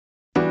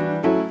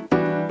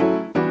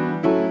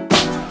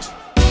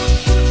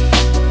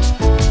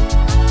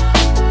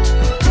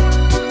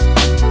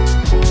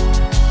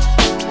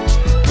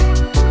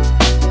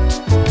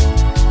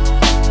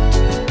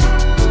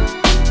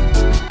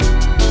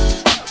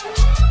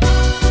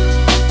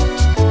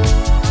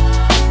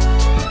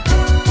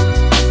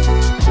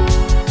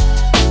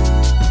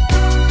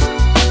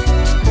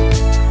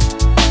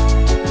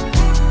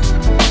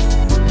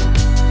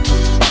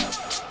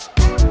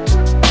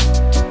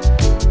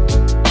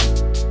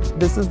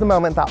This is the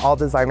moment that all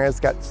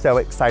designers get so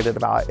excited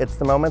about. It's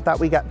the moment that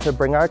we get to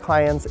bring our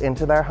clients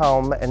into their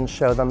home and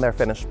show them their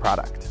finished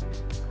product.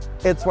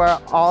 It's where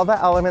all the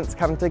elements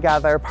come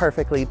together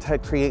perfectly to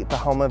create the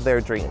home of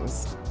their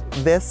dreams.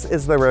 This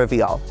is the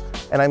reveal,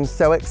 and I'm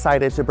so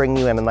excited to bring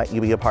you in and let you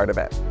be a part of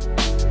it.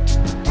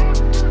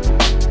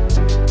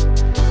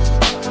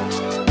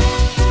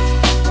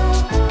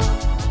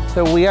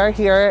 So we are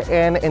here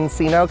in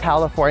Encino,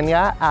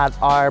 California at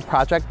our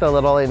project, The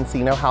Little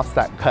Encino House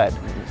That Could.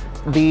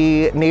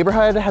 The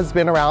neighborhood has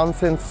been around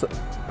since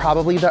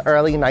probably the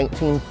early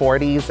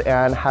 1940s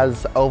and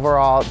has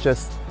overall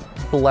just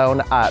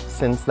blown up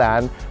since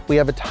then. We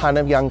have a ton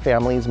of young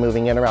families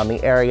moving in around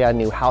the area,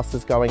 new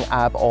houses going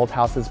up, old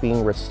houses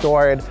being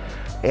restored.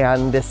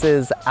 And this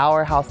is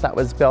our house that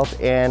was built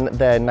in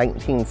the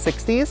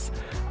 1960s.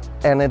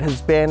 And it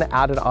has been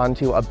added on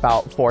to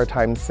about 4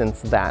 times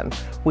since then.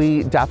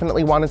 We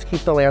definitely wanted to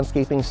keep the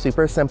landscaping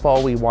super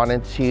simple. We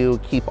wanted to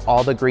keep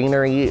all the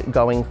greenery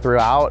going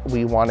throughout.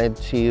 We wanted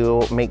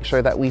to make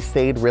sure that we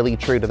stayed really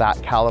true to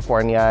that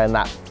California and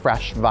that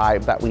fresh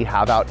vibe that we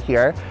have out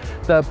here.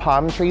 The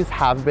palm trees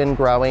have been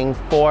growing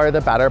for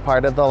the better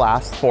part of the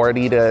last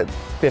 40 to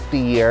 50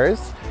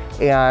 years.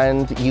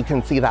 And you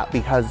can see that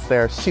because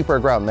they're super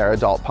grown, they're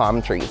adult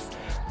palm trees.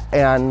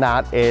 And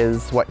that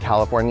is what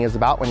California is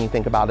about when you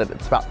think about it.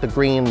 It's about the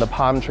green, the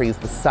palm trees,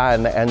 the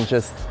sun, and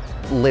just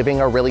living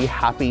a really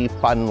happy,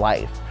 fun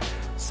life.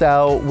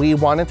 So we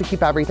wanted to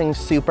keep everything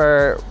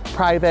super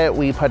private.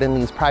 We put in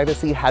these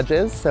privacy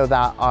hedges so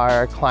that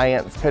our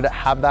clients could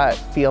have that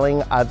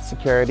feeling of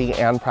security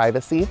and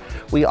privacy.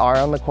 We are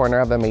on the corner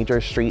of a major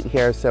street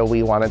here, so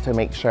we wanted to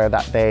make sure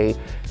that they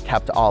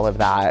kept all of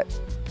that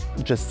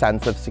just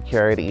sense of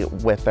security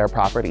with their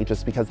property,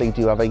 just because they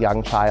do have a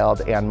young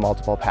child and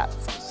multiple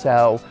pets.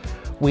 So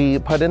we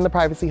put in the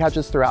privacy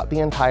hedges throughout the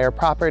entire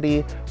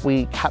property.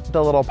 We kept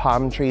the little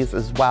palm trees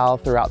as well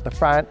throughout the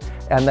front,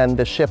 and then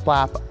the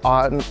shiplap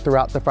on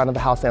throughout the front of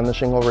the house and the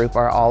shingle roof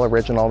are all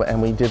original,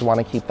 and we did want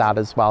to keep that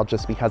as well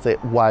just because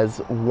it was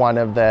one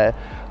of the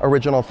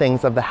original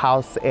things of the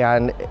house,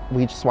 and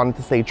we just wanted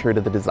to stay true to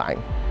the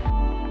design.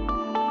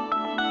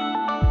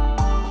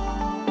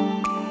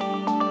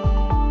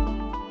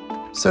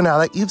 So now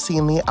that you've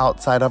seen the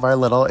outside of our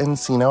Little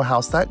Encino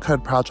House That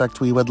Could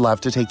project, we would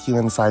love to take you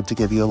inside to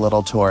give you a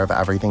little tour of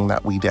everything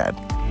that we did.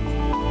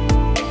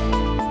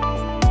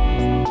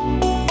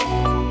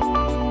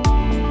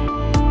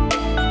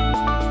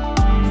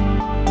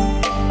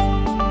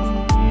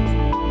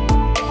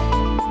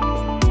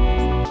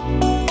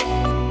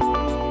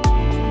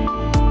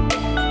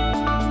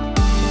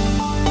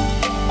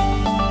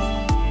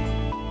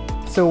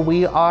 So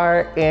we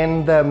are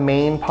in the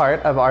main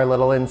part of our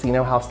Little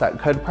Encino House That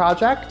Could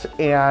project,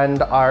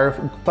 and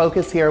our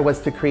focus here was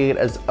to create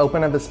as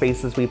open of a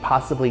space as we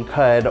possibly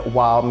could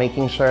while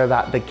making sure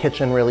that the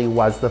kitchen really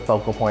was the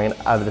focal point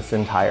of this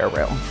entire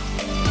room.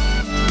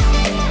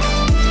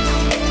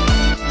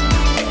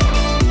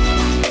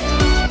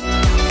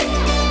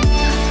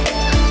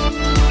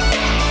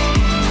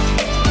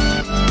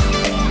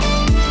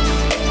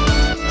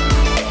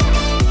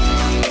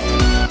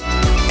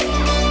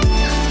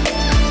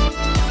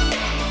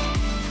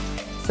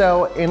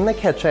 So in the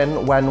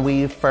kitchen, when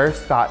we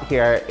first got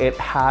here, it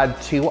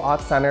had 2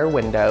 off-center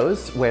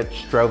windows,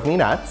 which drove me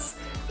nuts.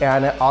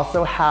 And it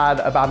also had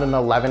about an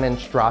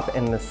 11-inch drop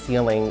in the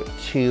ceiling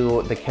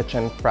to the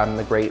kitchen from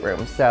the great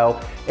room. So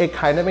it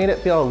kind of made it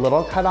feel a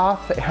little cut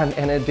off. And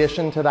in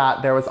addition to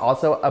that, there was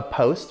also a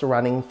post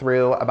running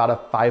through about a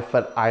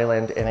 5-foot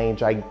island in a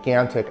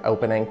gigantic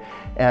opening.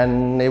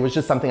 And it was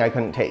just something I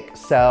couldn't take.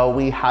 So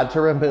we had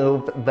to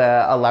remove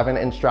the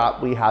 11-inch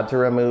drop. We had to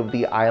remove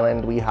the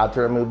island. We had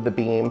to remove the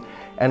beam.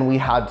 And we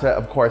had to,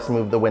 of course,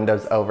 move the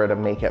windows over to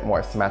make it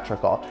more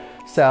symmetrical.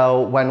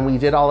 So when we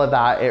did all of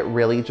that, it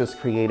really just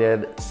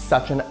created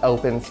such an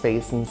open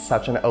space and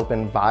such an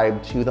open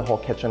vibe to the whole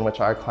kitchen, which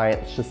our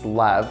clients just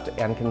loved.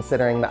 And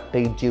considering that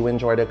they do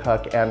enjoy to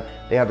cook and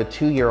they have a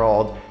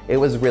 2-year-old, it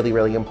was really,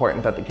 really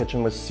important that the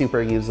kitchen was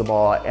super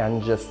usable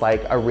and just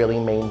like a really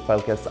main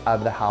focus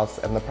of the house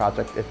and the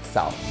project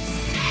itself.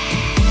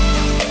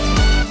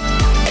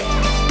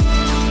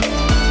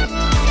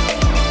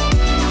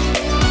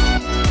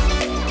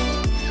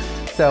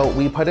 So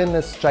we put in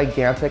this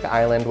gigantic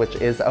island, which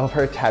is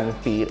over 10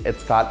 feet.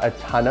 It's got a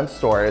ton of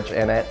storage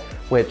in it,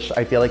 which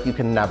I feel like you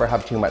can never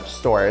have too much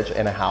storage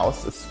in a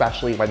house,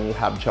 especially when you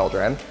have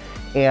children.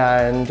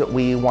 And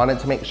we wanted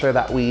to make sure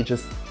that we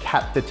just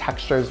kept the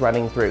textures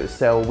running through.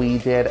 So we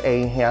did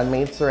a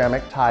handmade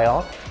ceramic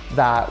tile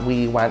that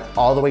we went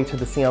all the way to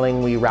the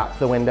ceiling. We wrapped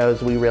the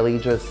windows. We really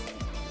just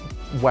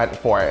went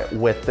for it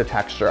with the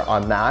texture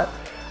on that.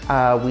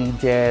 We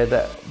did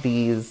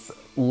these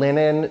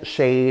linen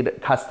shade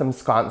custom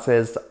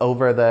sconces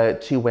over the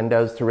 2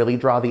 windows to really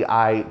draw the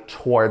eye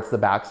towards the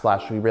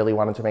backsplash. We really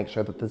wanted to make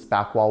sure that this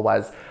back wall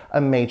was a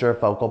major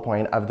focal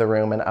point of the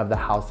room and of the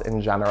house in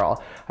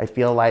general. I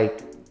feel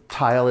like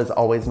tile is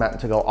always meant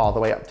to go all the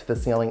way up to the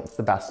ceiling. It's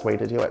the best way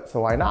to do it, so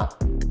why not?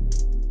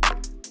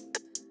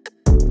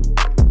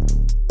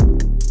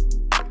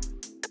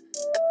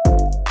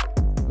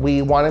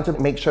 We wanted to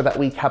make sure that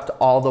we kept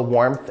all the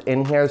warmth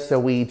in here, so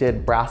we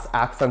did brass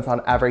accents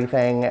on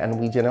everything, and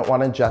we didn't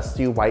want to just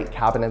do white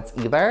cabinets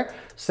either.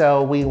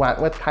 So we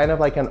went with kind of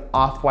like an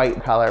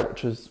off-white color,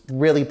 which was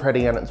really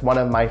pretty, and it's one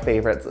of my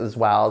favorites as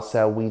well.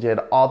 So we did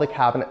all the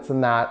cabinets in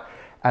that,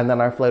 and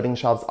then our floating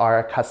shelves are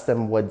a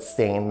custom wood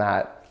stain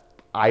that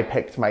I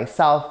picked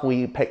myself.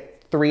 We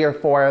picked 3 or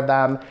 4 of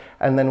them,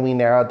 and then we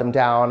narrowed them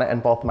down,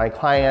 and both my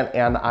client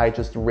and I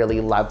just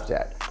really loved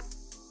it.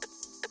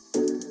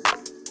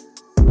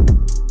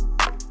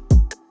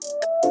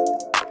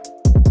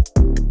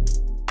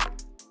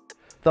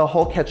 The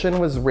whole kitchen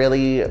was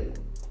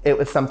it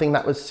was something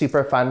that was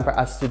super fun for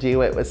us to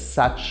do. It was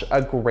such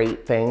a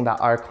great thing that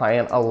our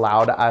client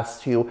allowed us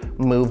to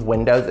move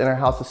windows in her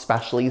house,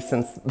 especially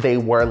since they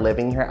were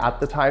living here at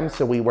the time.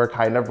 So we were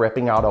kind of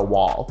ripping out a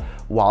wall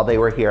while they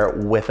were here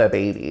with a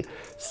baby.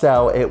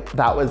 So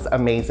that was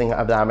amazing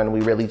of them, and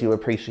we really do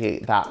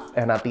appreciate that.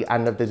 And at the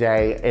end of the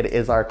day, it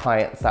is our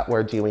clients that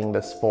we're doing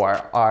this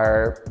for.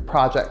 Our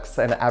projects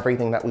and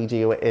everything that we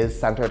do is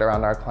centered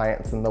around our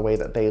clients and the way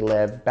that they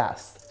live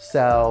best.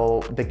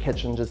 So the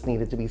kitchen just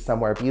needed to be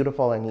somewhere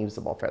beautiful and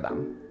usable for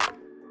them.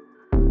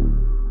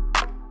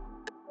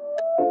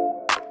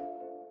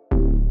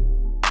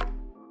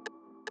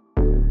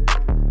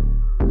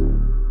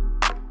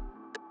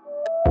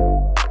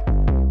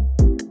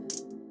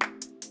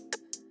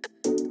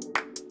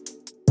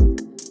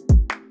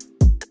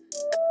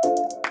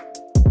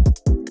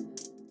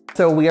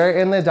 So we are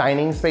in the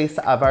dining space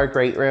of our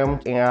great room,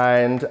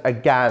 and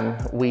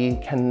again, we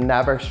can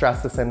never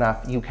stress this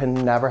enough. You can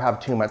never have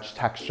too much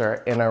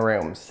texture in a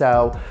room.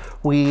 So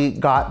we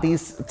got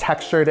these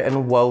textured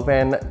and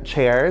woven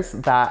chairs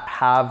that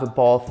have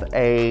both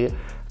a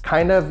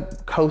kind of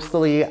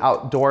coastally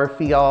outdoor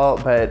feel,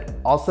 but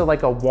also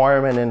like a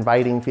warm and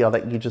inviting feel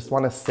that you just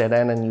want to sit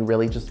in, and you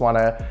really just want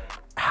to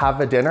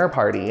have a dinner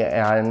party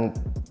and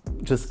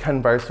just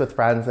converse with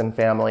friends and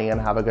family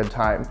and have a good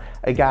time.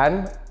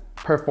 Again,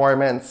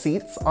 performance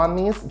seats on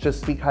these,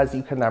 just because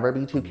you can never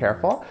be too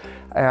careful.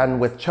 And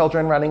with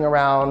children running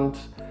around,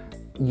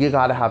 you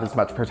gotta have as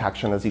much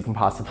protection as you can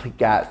possibly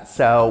get.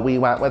 So we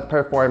went with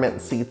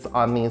performance seats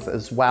on these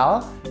as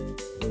well.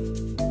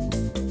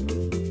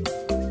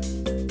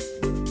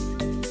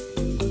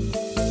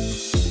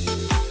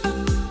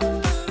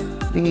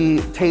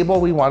 The table,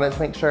 we wanted to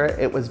make sure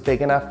it was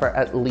big enough for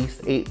at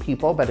least 8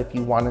 people, but if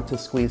you wanted to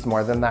squeeze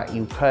more than that,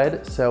 you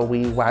could. So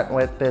we went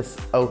with this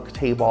oak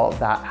table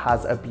that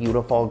has a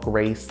beautiful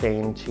gray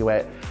stain to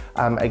it.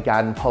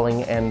 Again,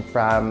 pulling in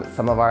from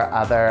some of our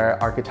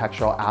other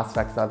architectural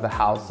aspects of the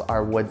house,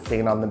 our wood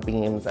stain on the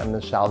beams and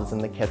the shelves in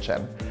the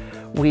kitchen.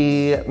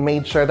 We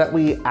made sure that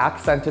we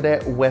accented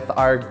it with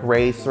our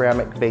gray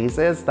ceramic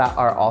vases that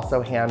are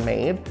also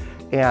handmade.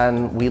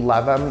 And we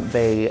love them.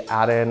 They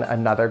add in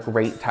another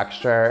great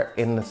texture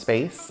in the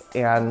space,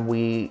 and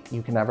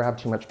you can never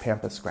have too much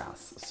pampas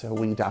grass. So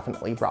we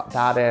definitely brought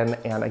that in.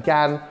 And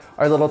again,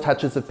 our little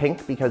touches of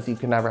pink, because you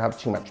can never have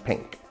too much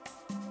pink.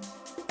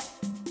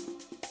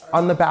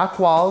 On the back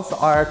walls,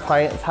 our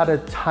clients had a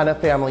ton of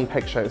family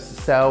pictures,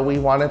 so we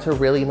wanted to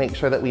really make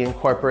sure that we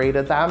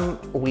incorporated them.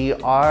 We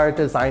are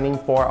designing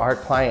for our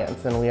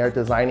clients, and we are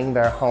designing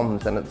their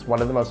homes, and it's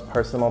one of the most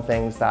personal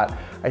things that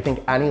I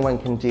think anyone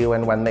can do.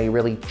 And when they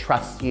really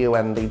trust you,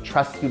 and they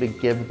trust you to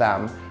give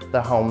them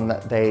the home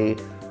that they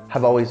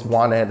have always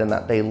wanted and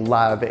that they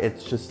love,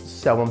 it's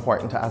just so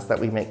important to us that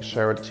we make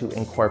sure to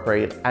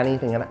incorporate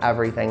anything and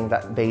everything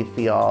that they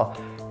feel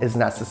is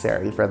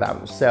necessary for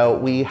them. So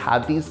we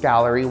had these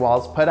gallery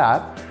walls put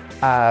up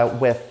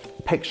with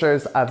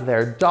pictures of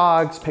their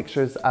dogs,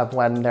 pictures of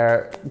when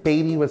their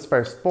baby was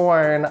first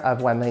born,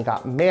 of when they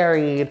got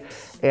married,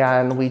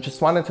 and we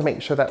just wanted to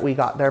make sure that we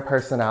got their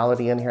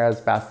personality in here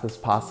as best as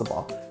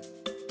possible.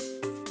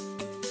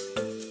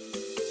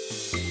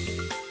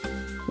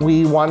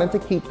 We wanted to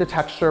keep the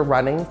texture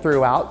running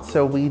throughout,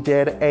 so we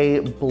did a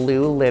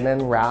blue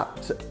linen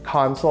wrapped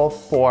console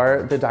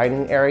for the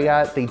dining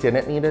area. They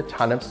didn't need a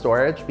ton of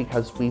storage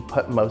because we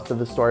put most of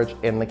the storage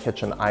in the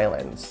kitchen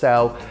island.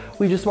 So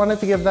we just wanted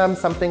to give them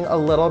something a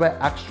little bit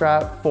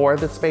extra for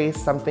the space,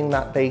 something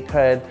that they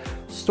could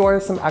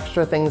store some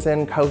extra things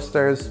in,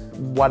 coasters,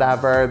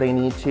 whatever they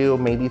need to,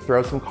 maybe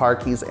throw some car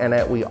keys in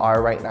it. We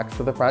are right next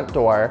to the front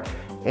door,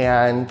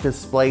 and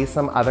display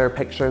some other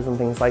pictures and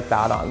things like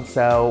that on.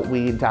 So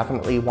we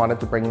definitely wanted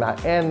to bring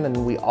that in,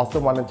 and we also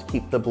wanted to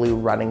keep the blue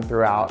running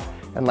throughout.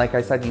 And like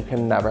I said, you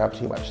can never have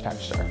too much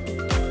texture.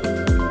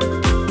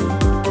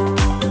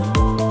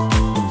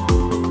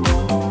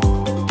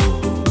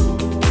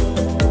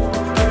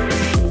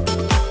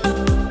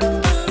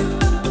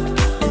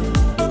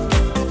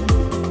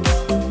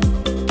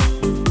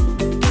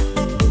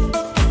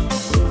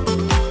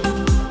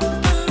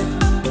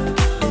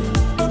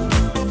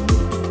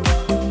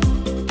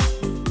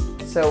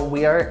 So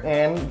we are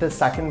in the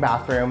second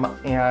bathroom,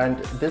 and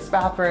this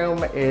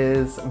bathroom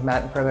is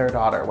meant for their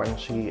daughter. When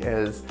she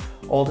is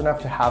old enough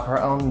to have her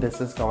own,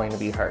 this is going to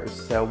be hers.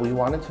 So we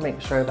wanted to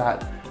make sure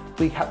that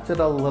We kept it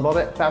a little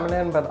bit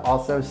feminine, but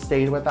also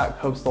stayed with that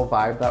coastal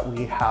vibe that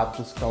we have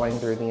just going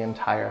through the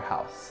entire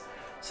house.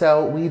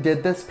 So we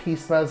did this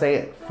piece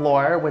mosaic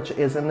floor, which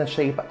is in the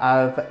shape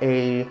of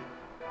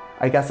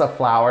I guess a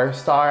flower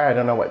star. I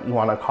don't know what you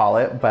want to call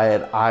it,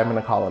 but I'm going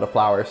to call it a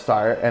flower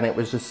star. And it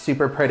was just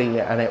super pretty,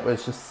 and it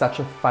was just such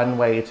a fun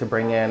way to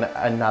bring in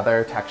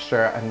another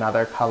texture,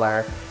 another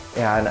color,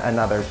 and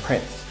another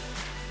print.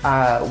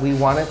 We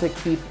wanted to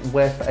keep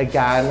with,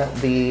 again,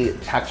 the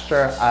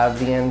texture of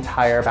the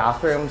entire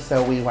bathroom,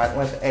 so we went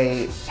with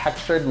a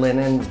textured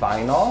linen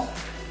vinyl.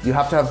 You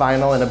have to have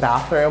vinyl in a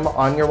bathroom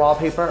on your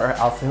wallpaper or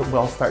else it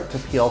will start to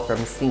peel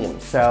from steam.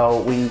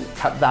 So we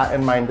kept that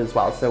in mind as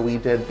well. So we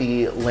did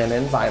the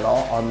linen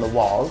vinyl on the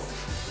walls,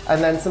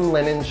 and then some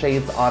linen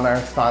shades on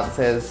our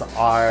sconces.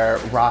 Our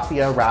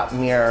raffia wrap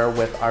mirror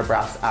with our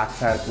brass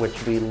accent,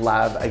 which we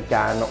love.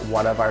 Again,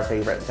 one of our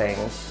favorite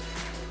things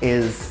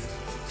is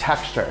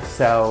texture.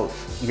 So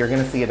you're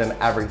gonna see it in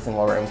every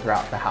single room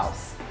throughout the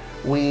house.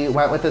 We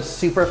went with a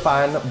super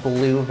fun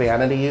blue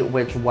vanity,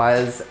 which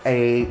was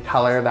a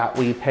color that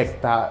we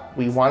picked that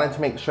we wanted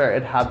to make sure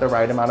it had the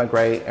right amount of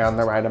gray and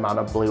the right amount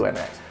of blue in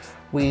it.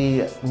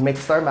 We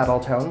mixed our metal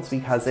tones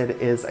because it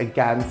is,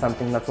 again,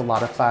 something that's a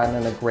lot of fun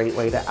and a great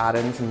way to add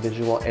in some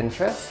visual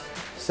interest.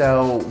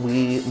 So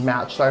we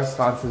matched our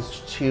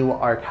sconces to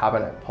our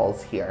cabinet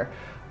pulls here,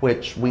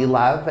 which we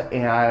love,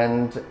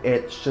 and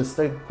it's just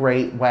a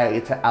great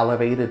way to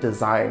elevate a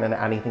design in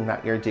anything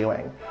that you're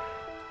doing.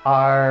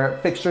 Our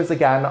fixtures,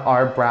 again,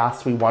 are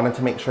brass. We wanted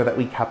to make sure that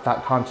we kept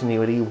that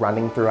continuity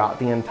running throughout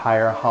the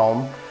entire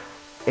home.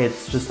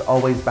 It's just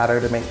always better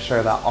to make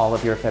sure that all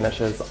of your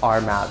finishes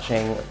are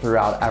matching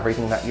throughout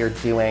everything that you're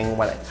doing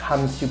when it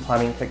comes to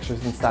plumbing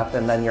fixtures and stuff,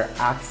 and then your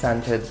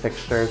accented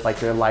fixtures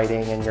like your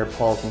lighting and your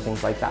pulls and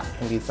things like that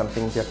can be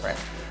something different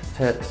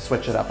to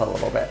switch it up a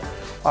little bit.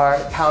 Our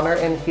counter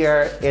in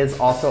here is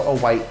also a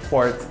white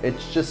quartz.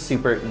 It's just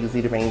super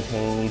easy to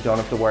maintain. You don't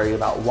have to worry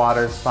about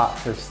water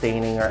spots or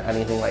staining or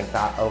anything like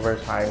that over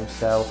time.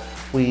 So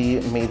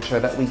we made sure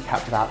that we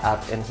kept that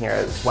up in here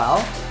as well.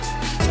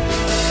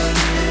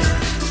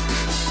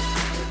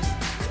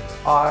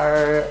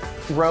 Our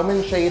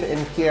Roman shade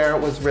in here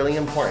was really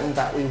important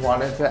that we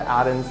wanted to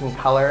add in some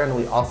color, and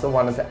we also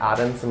wanted to add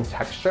in some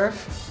texture.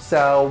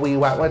 So we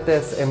went with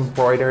this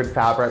embroidered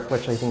fabric,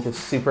 which I think is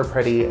super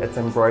pretty. It's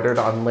embroidered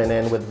on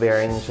linen with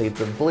varying shades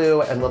of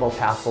blue and little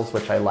tassels,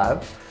 which I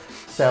love.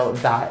 So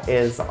that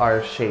is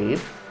our shade.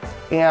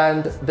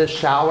 And the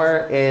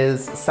shower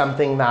is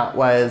something that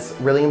was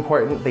really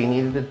important. They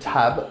needed a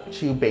tub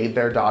to bathe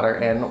their daughter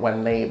in.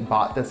 When they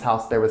bought this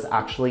house, there was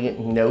actually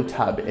no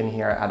tub in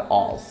here at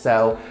all.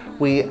 So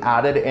we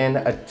added in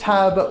a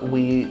tub,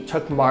 we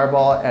took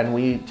marble, and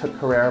we took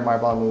Carrara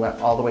marble, and we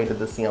went all the way to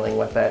the ceiling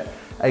with it.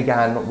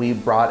 Again, we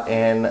brought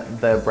in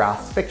the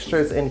brass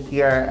fixtures in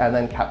here and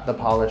then kept the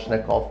polished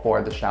nickel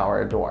for the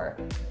shower door.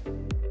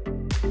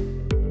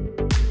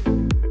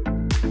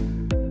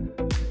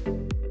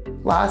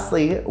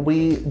 Lastly,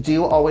 we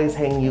do always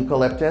hang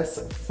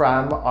eucalyptus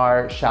from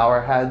our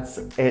shower heads.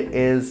 It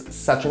is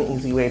such an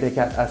easy way to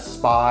get a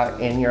spa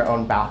in your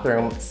own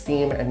bathroom.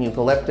 Steam and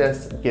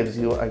eucalyptus gives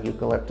you a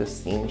eucalyptus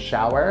steam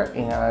shower,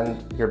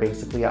 and you're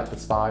basically at the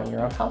spa in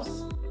your own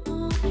house.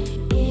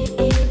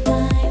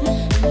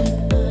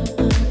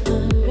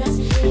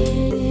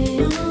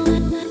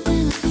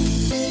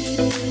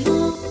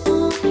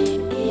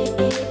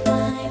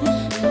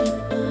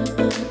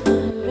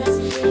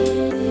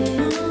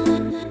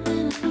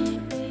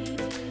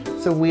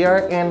 So we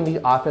are in the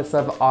office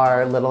of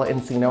our little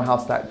Encino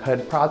house that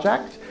could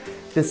project.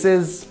 This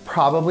is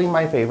probably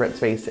my favorite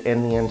space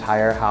in the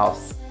entire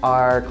house.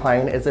 Our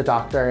client is a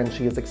doctor and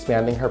she is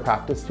expanding her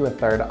practice to a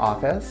third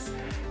office.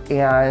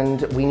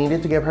 And we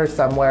needed to give her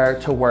somewhere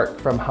to work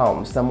from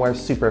home, somewhere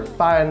super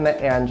fun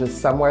and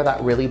just somewhere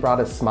that really brought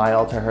a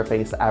smile to her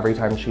face every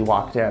time she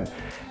walked in.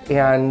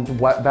 And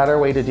what better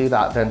way to do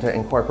that than to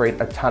incorporate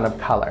a ton of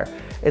color.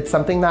 It's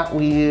something that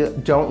we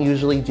don't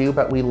usually do,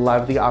 but we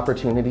love the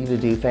opportunity to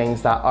do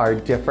things that are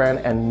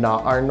different and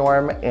not our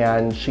norm.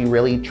 And she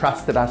really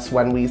trusted us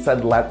when we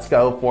said, let's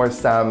go for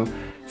some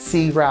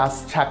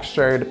seagrass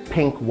textured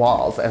pink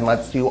walls and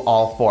let's do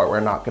all four.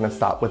 We're not gonna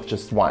stop with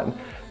just one.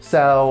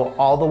 So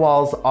all the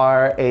walls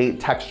are a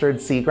textured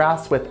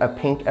seagrass with a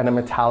pink and a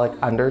metallic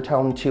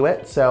undertone to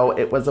it. So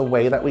it was a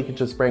way that we could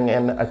just bring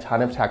in a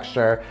ton of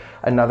texture,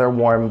 another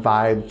warm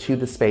vibe to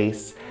the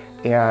space,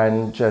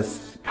 and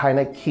just kind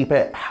of keep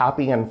it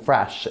happy and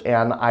fresh.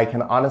 And I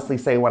can honestly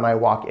say when I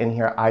walk in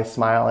here, I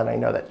smile, and I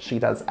know that she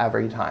does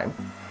every time.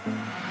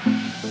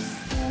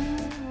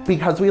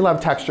 Because we love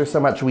texture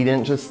so much, we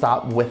didn't just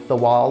stop with the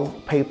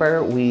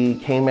wallpaper. We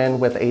came in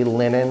with a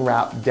linen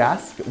wrap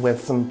desk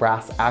with some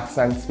brass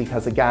accents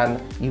because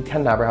again, you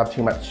can never have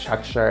too much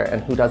texture,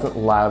 and who doesn't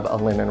love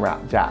a linen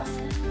wrap desk?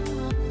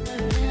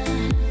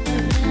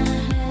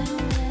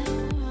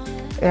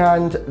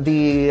 And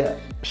the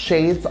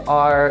Shades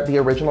are the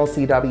original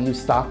CW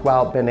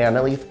Stockwell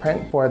banana leaf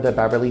print for the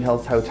Beverly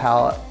Hills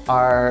Hotel.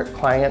 Our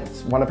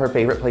clients, one of her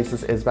favorite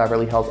places is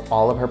Beverly Hills.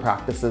 All of her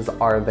practices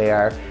are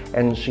there,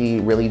 and she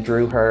really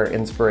drew her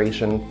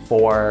inspiration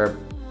for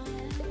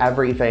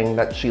everything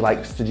that she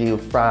likes to do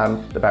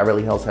from the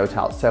Beverly Hills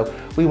Hotel. So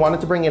we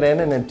wanted to bring it in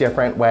a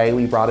different way.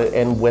 We brought it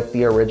in with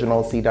the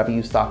original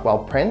CW Stockwell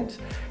print,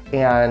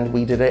 and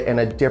we did it in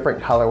a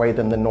different colorway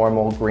than the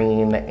normal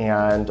green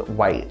and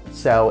white.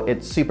 So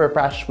it's super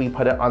fresh. We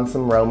put it on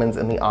some Romans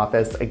in the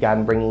office,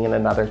 again, bringing in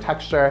another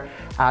texture,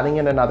 adding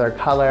in another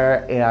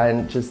color,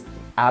 and just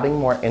adding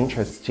more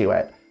interest to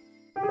it.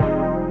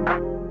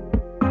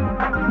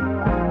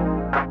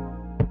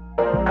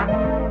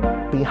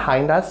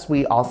 Behind us,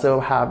 we also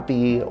have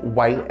the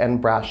white and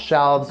brass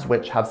shelves,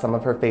 which have some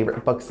of her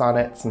favorite books on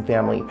it, some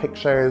family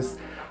pictures,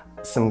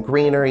 some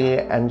greenery,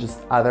 and just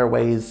other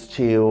ways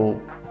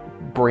to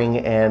bring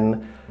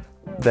in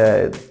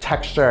the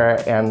texture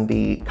and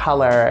the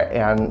color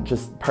and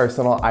just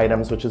personal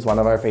items, which is one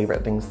of our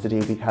favorite things to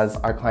do because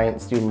our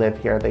clients do live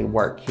here, they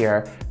work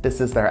here. This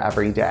is their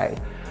everyday.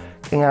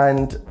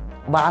 And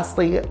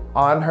lastly,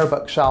 on her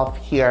bookshelf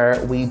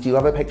here, we do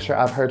have a picture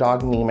of her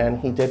dog Neiman.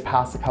 He did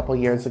pass a couple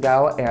years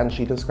ago, and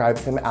she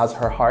describes him as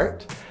her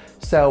heart.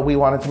 So we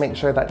wanted to make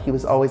sure that he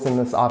was always in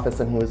this office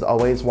and he was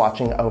always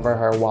watching over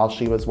her while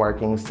she was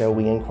working, so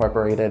we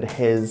incorporated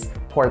his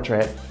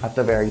portrait at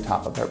the very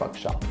top of her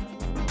bookshelf.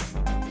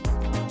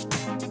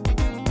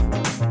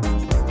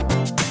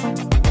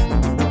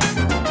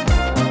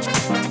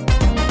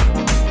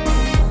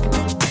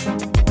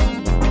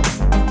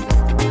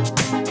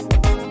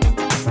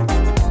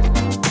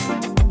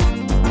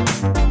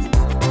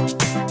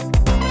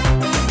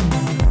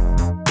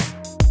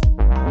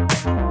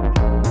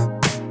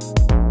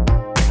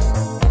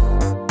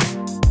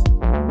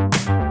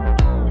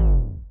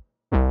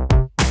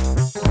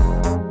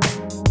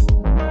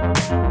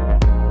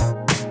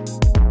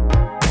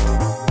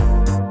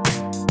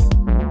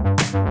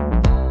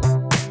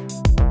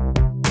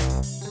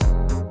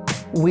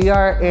 We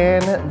are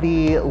in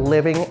the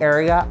living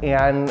area,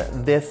 and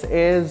this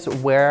is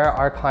where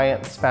our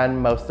clients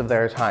spend most of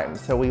their time.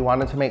 So we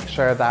wanted to make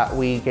sure that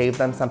we gave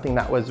them something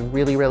that was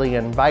really, really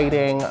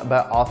inviting,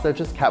 but also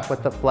just kept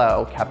with the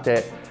flow, kept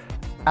it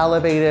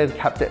elevated,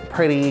 kept it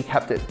pretty,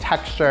 kept it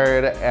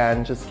textured,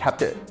 and just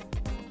kept it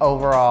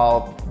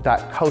overall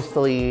that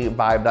coastally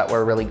vibe that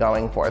we're really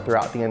going for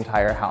throughout the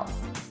entire house.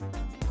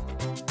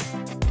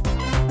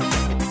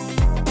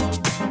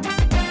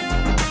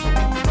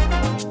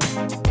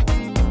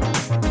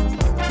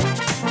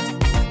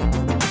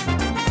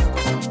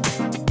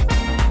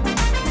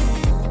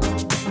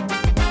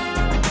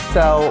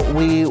 So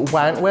we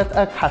went with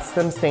a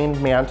custom stained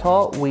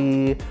mantle.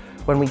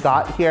 When we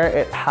got here,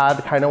 it had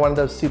kind of one of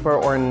those super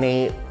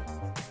ornate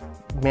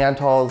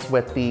mantles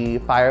with the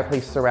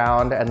fireplace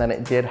surround, and then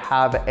it did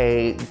have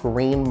a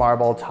green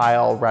marble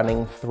tile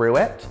running through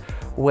it,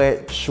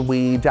 which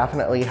we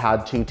definitely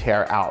had to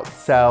tear out.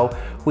 So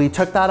we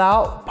took that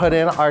out, put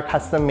in our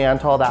custom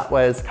mantle that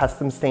was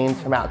custom stained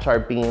to match our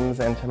beams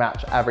and to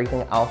match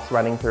everything else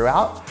running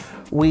throughout.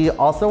 We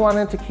also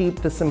wanted to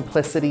keep the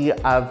simplicity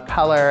of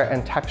color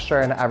and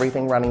texture and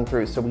everything running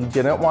through. So we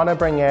didn't want to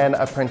bring in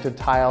a printed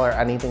tile or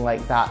anything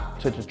like that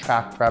to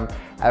detract from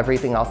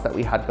everything else that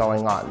we had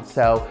going on.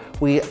 So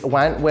we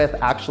went with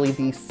actually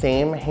the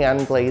same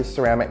hand glazed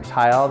ceramic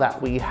tile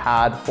that we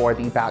had for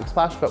the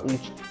backsplash, but we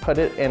put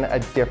it in a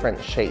different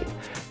shape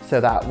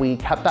so that we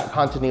kept that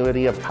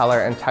continuity of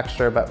color and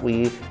texture, but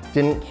we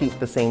didn't keep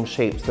the same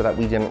shape so that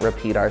we didn't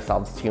repeat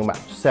ourselves too much.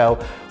 So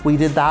we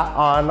did that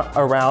on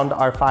around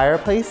our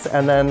fireplace,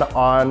 and then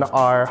on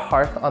our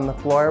hearth on the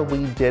floor,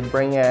 we did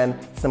bring in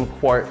some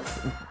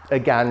quartz,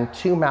 again,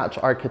 to match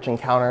our kitchen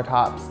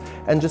countertops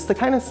and just to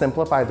kind of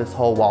simplify this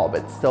whole wall,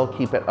 but still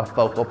keep it a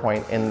focal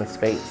point in the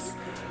space.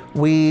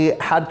 We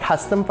had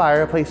custom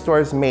fireplace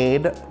doors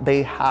made.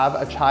 They have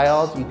a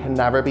child, you can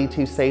never be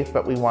too safe,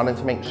 but we wanted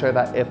to make sure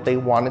that if they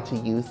wanted to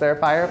use their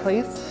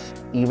fireplace,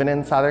 even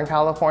in Southern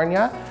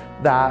California,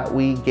 that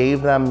we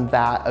gave them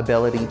that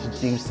ability to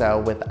do so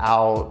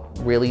without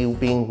really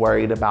being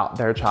worried about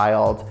their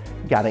child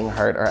getting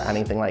hurt or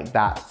anything like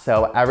that.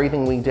 So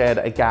everything we did,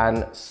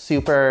 again,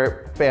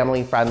 super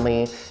family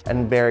friendly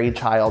and very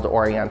child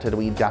oriented.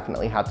 We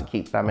definitely had to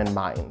keep them in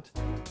mind.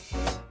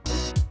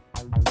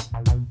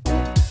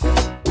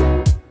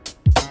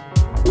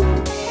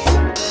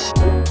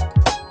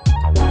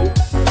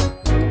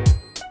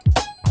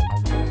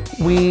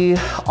 We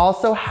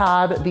also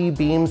had the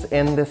beams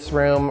in this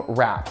room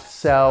wrapped.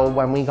 So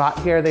when we got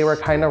here, they were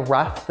kind of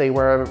rough. They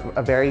were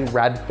a very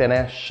red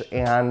finish,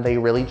 and they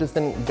really just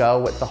didn't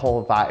go with the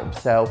whole vibe.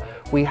 So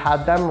we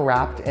had them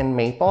wrapped in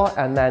maple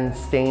and then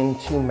stained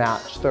to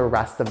match the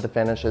rest of the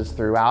finishes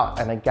throughout.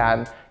 And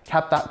again,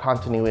 kept that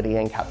continuity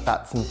and kept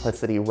that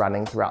simplicity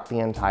running throughout the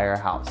entire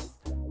house.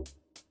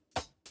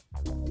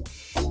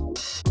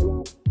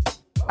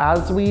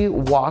 As we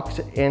walked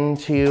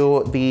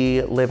into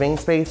the living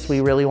space, we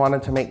really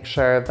wanted to make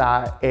sure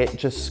that it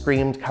just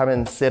screamed, "Come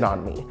and sit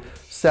on me."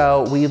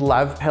 So we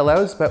love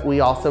pillows, but we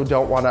also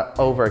don't want to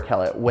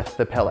overkill it with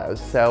the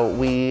pillows. So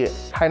we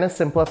kind of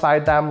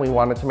simplified them. We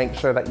wanted to make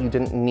sure that you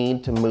didn't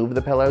need to move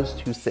the pillows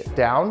to sit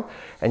down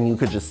and you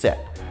could just sit.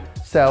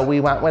 So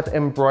we went with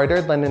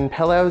embroidered linen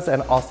pillows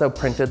and also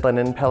printed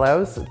linen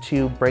pillows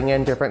to bring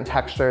in different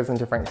textures and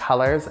different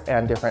colors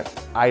and different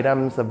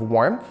items of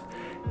warmth.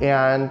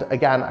 And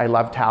again, I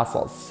love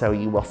tassels, so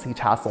you will see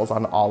tassels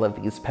on all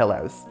of these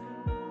pillows.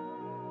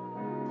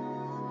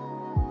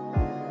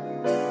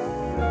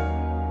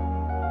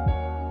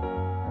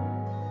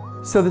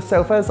 So the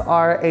sofas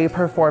are a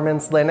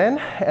performance linen,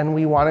 and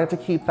we wanted to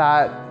keep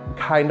that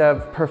kind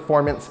of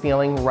performance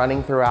feeling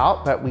running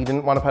throughout, but we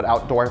didn't want to put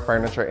outdoor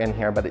furniture in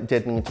here, but it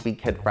did need to be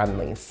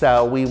kid-friendly.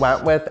 So we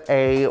went with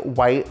a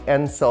white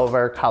and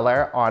silver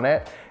color on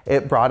it.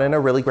 It brought in a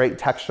really great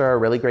texture, a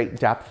really great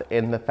depth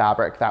in the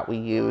fabric that we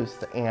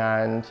used,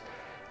 and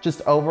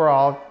just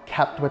overall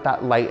kept with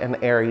that light and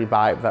airy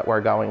vibe that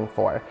we're going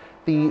for.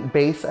 The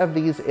base of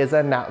these is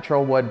a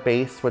natural wood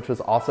base, which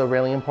was also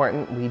really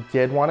important. We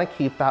did want to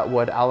keep that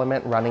wood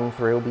element running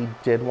through. We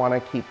did want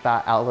to keep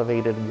that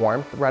elevated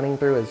warmth running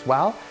through as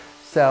well.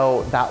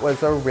 So that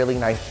was a really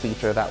nice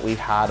feature that we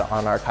had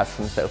on our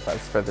custom sofas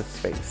for this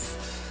space.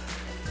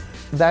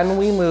 Then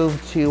we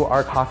moved to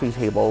our coffee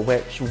table,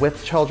 which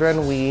with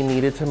children, we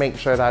needed to make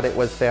sure that it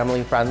was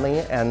family friendly.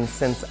 And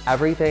since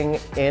everything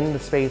in the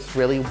space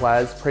really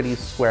was pretty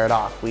squared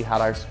off, we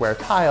had our square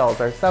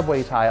tiles, our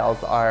subway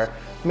tiles, our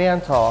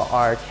mantle,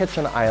 our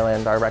kitchen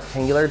island, our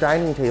rectangular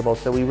dining table.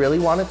 So we really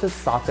wanted to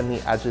soften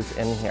the edges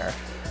in here,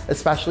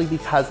 especially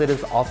because it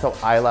is also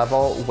eye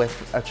level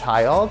with a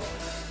child.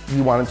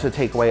 You wanted to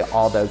take away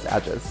all those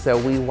edges. So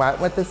we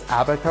went with this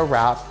abaca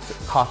wrapped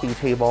coffee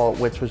table,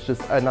 which was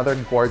just another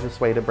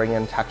gorgeous way to bring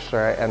in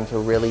texture and to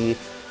really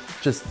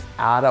just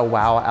add a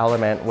wow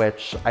element,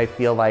 which I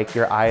feel like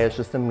your eye is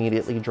just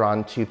immediately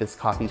drawn to this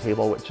coffee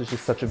table, which is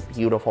just such a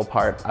beautiful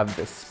part of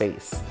this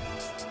space.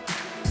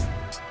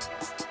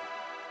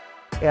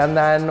 And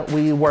then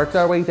we worked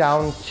our way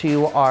down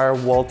to our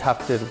wool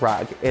tufted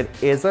rug. It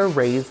is a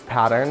raised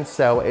pattern,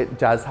 so it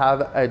does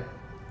have a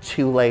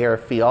 2-layer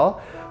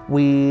feel.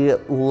 We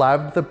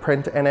loved the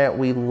print in it,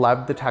 we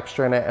loved the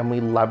texture in it, and we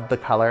loved the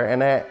color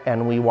in it.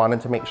 And we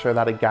wanted to make sure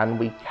that, again,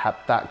 we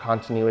kept that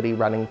continuity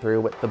running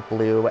through with the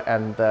blue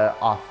and the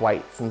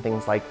off-whites and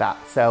things like that.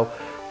 So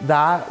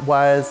that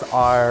was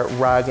our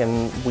rug,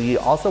 and we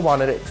also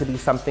wanted it to be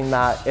something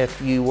that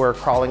if you were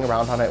crawling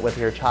around on it with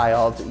your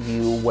child,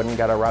 you wouldn't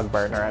get a rug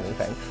burn or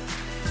anything.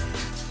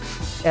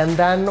 And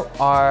then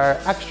our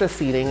extra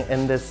seating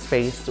in this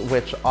space,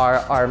 which are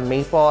our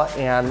maple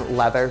and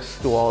leather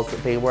stools.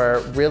 They were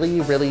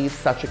really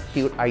such a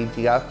cute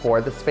idea for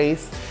the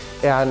space.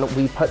 And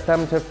we put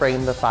them to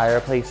frame the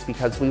fireplace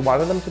because we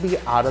wanted them to be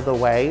out of the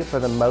way for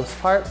the most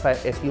part.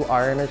 But if you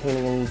are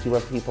entertaining and you do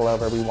have people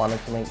over, we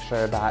wanted to make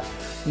sure that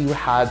you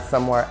had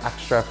somewhere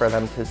extra for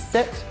them to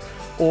sit,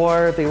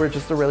 or they were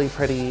just a really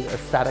pretty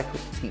aesthetic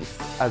piece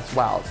as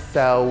well.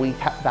 So we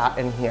kept that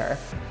in here.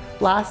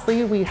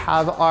 Lastly, we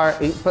have our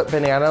 8-foot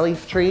banana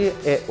leaf tree.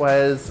 It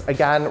was,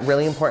 again,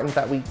 really important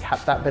that we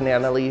kept that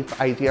banana leaf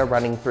idea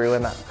running through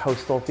and that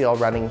coastal feel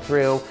running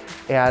through.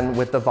 And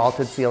with the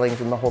vaulted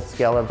ceilings and the whole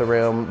scale of the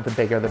room, the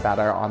bigger the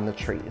better on the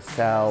tree.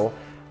 So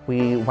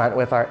we went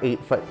with our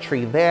 8-foot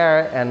tree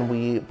there, and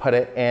we put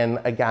it in,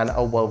 again,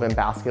 a woven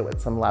basket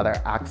with some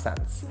leather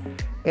accents.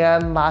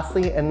 And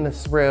lastly, in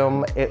this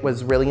room, it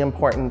was really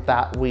important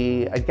that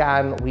we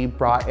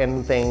brought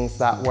in things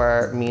that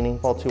were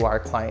meaningful to our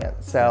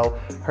client. So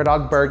her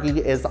dog Bergie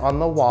is on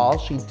the wall.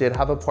 She did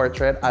have a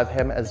portrait of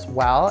him as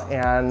well,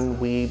 and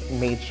we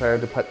made sure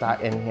to put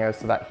that in here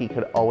so that he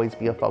could always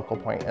be a focal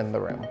point in the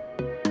room.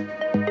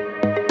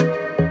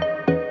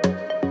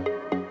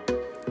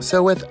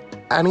 So with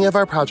any of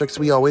our projects,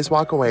 we always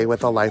walk away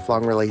with a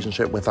lifelong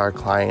relationship with our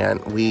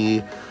client.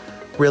 We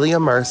really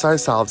immerse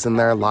ourselves in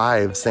their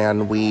lives,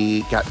 and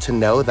we get to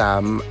know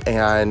them,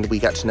 and we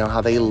get to know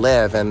how they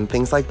live, and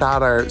things like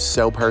that are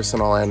so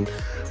personal. And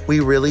we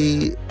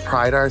really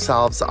pride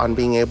ourselves on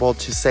being able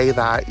to say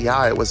that,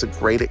 yeah, it was a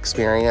great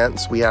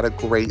experience. We had a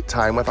great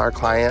time with our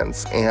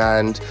clients,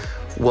 and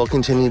we'll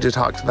continue to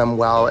talk to them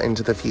well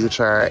into the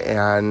future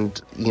and,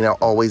 you know,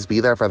 always be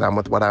there for them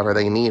with whatever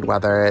they need,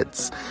 whether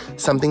it's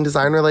something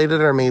design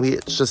related or maybe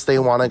it's just they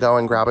want to go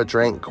and grab a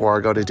drink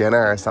or go to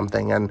dinner or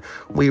something. And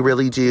we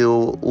really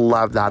do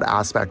love that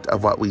aspect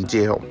of what we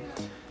do.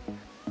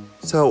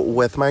 So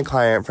with my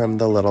client from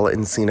the little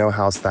Encino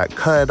house that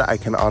could, I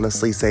can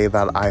honestly say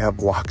that I have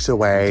walked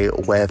away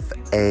with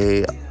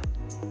a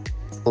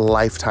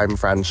lifetime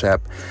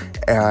friendship,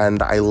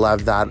 and I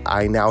love that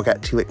I now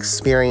get to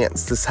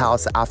experience this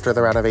house after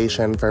the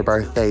renovation for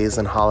birthdays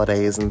and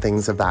holidays and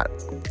things of that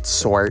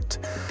sort.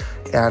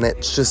 And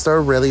it's just a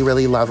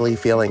really lovely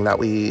feeling that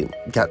we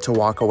get to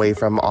walk away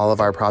from all of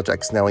our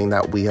projects knowing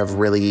that we have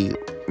really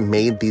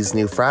made these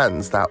new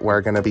friends that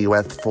we're going to be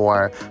with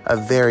for a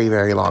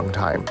very long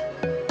time.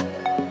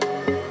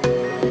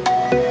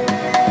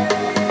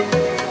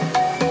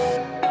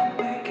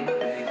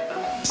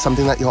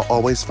 something that you'll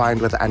always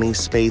find with any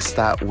space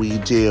that we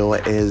do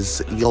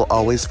is you'll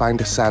always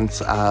find a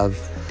sense of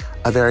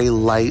a very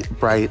light,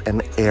 bright,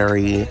 and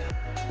airy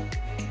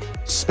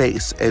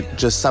space. It's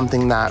just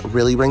something that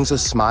really brings a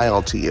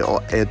smile to you.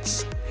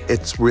 It's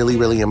really,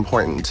 really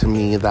important to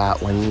me that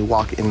when you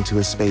walk into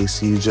a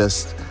space, it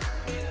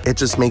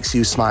just makes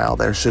you smile.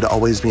 There should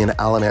always be an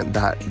element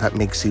that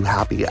makes you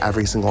happy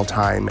every single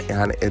time,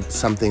 and it's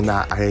something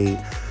that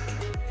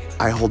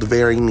I hold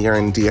very near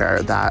and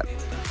dear, that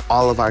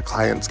all of our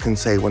clients can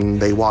say when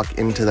they walk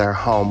into their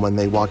home, when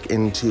they walk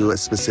into a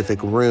specific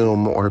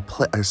room or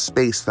a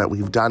space that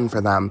we've done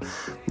for them,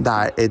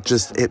 that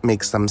it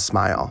makes them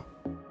smile.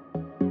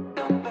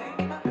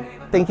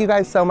 Thank you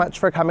guys so much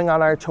for coming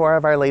on our tour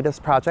of our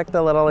latest project,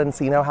 the little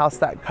Encino house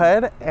that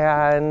could,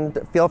 and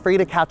feel free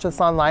to catch us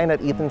online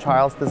at Ethan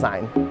Charles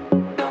Design.